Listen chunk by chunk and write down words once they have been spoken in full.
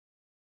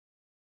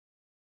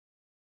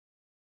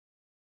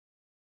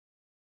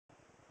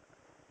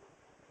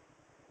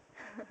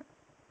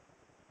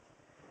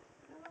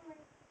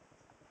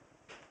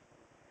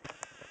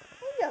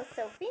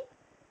Sophie.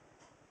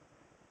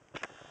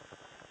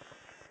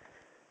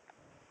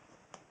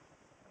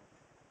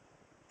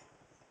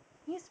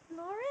 You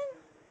exploring?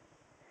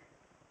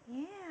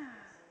 Yeah.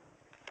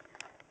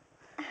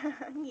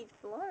 You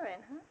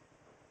exploring, huh?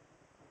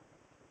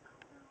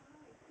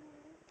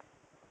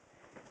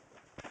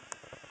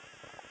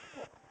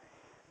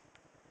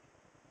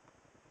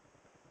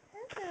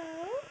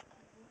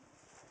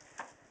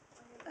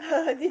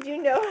 Hello. Did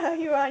you know how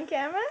you were on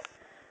camera?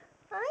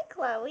 Hi,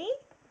 Chloe.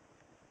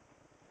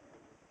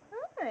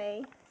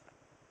 Hi.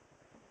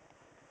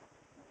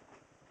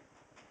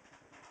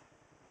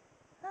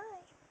 Hi.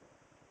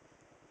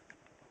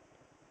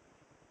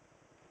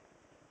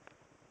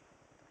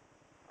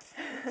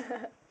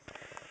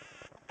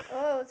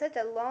 Oh, such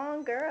a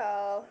long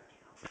girl.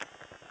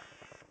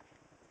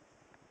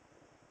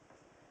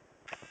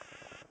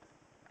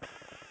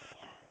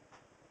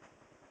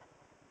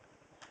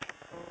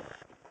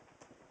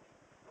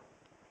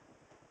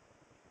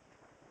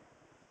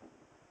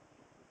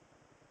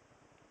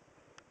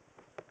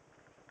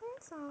 I'm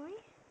sorry.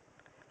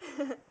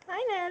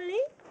 Hi,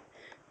 Natalie.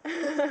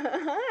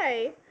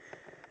 Hi.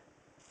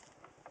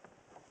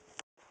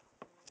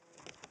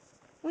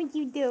 What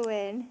you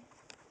doing?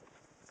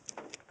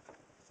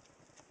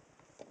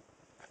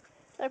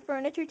 Our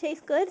furniture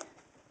tastes good?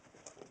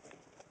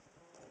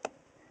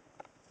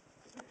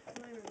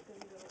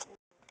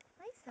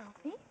 Hi,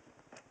 Sophie.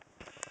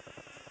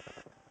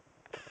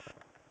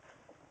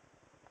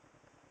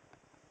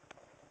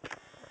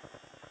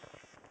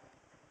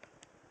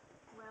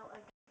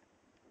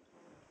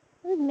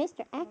 Who's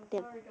Mr.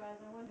 Active? Sorry guys,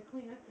 I wanted to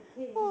clean up the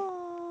cage.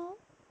 Aww.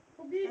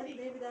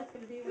 Maybe that's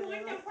going to be what I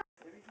like.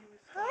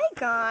 Hi,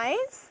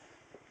 guys.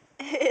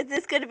 Is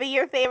this going to be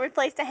your favorite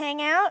place to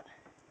hang out?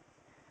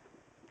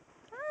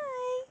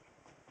 Hi.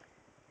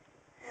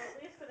 Well,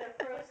 at least for the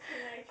first 2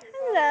 nights you're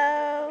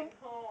Hello. coming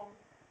home.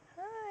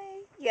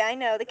 Hi. Yeah, I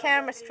know. The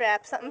camera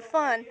strap. Something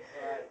fun.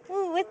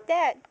 Ooh, with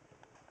that.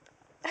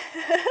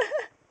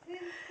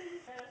 Switch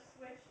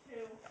to.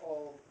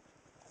 Oh.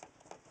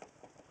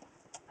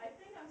 I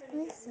think I'm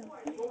going to get more.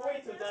 But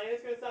wait, so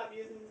Diana's going to stop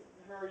using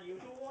her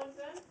usual ones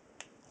then?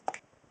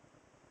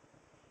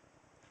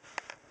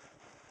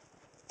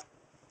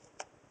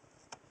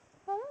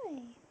 Hi.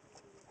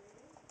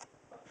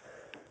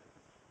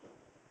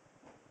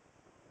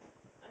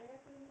 I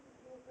have to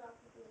move out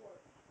the door.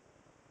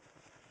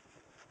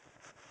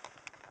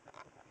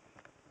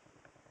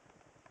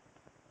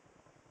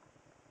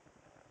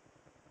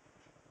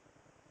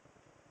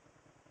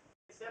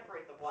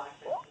 Separate the black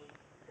thing.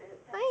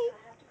 Hi.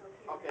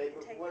 Okay,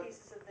 but take what?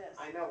 pieces of this.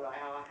 I know, but I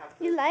have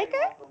to You like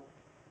take her? off the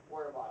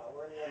water bottle.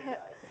 Where are the other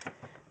guys?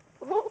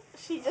 Oh,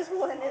 she just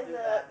went I'll in do the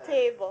that then.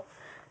 table.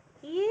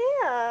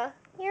 Yeah,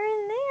 you're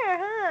in there,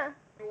 huh?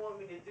 What do you want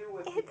me to do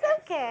with It's the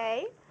extra?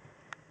 okay.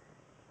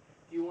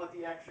 Do you want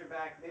the extra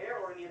back there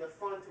or near the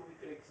front so we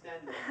could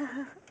extend it?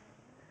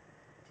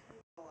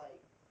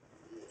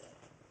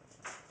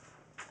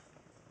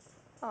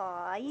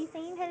 Aw, you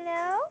saying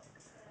hello?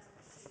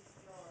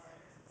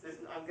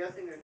 I'm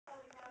guessing there's...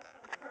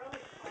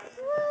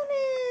 Come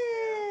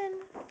in.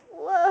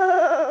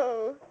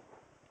 Whoa.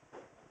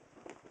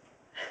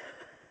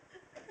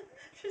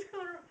 She's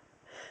going to...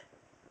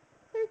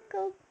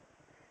 Circle.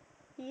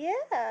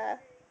 Yeah.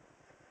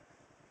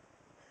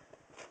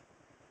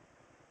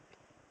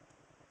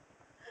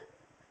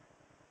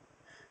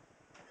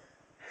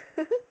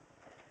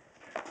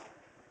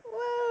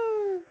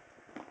 Whoa.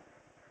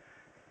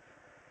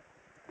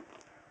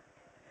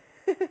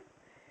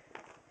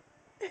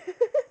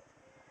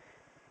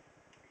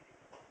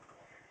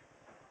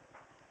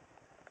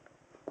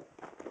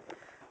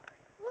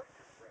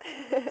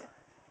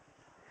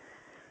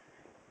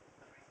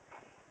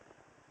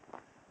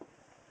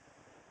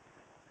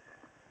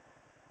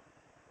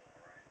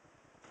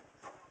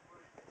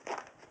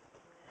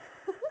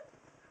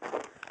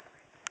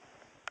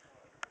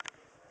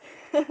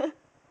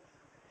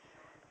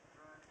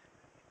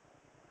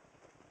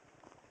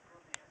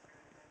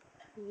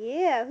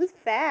 Yeah, who's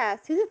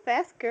fast? Who's a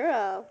fast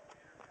girl?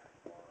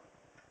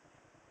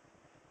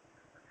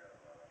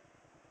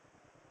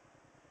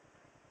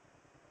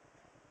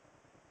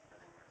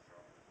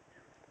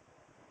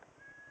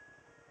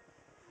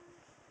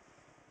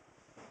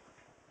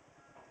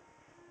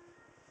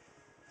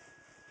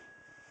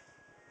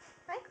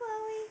 Hi,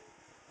 Chloe.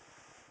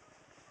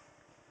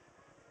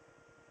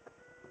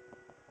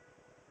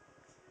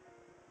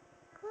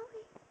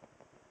 Chloe.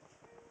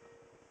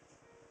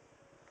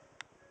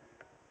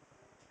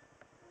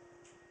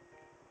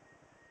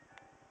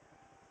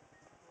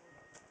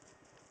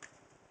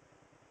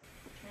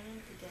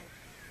 Trying to get...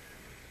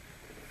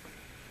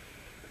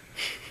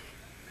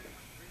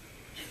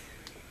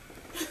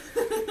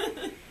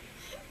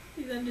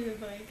 He's under the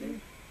blanket.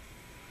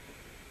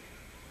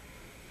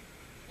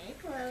 Hey,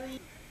 Chloe.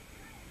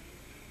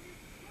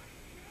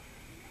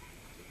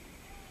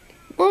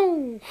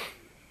 Whoa!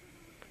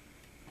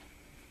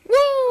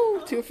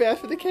 Whoa! Too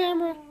fast for the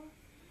camera.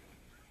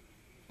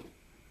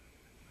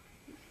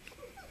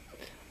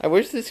 I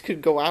wish this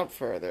could go out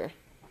further.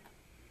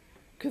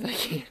 Because I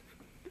can't.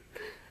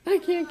 I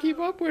can't keep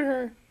up with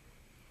her.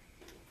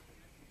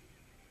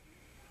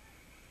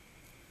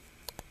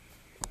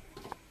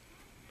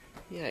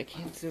 Yeah, I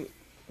can't zoom.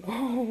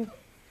 Whoa.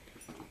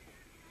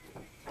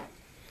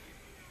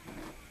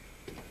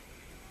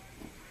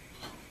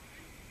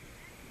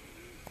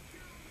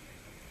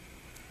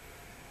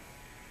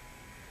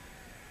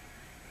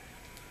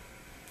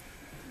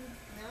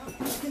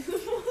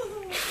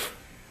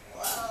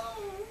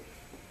 Whoa.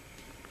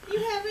 You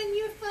having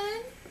your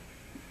fun?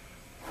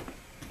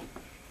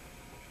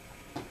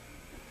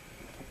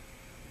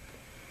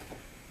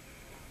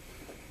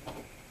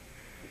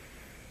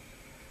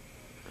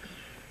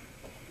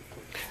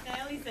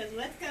 Natalie says,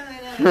 what's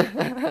going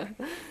on?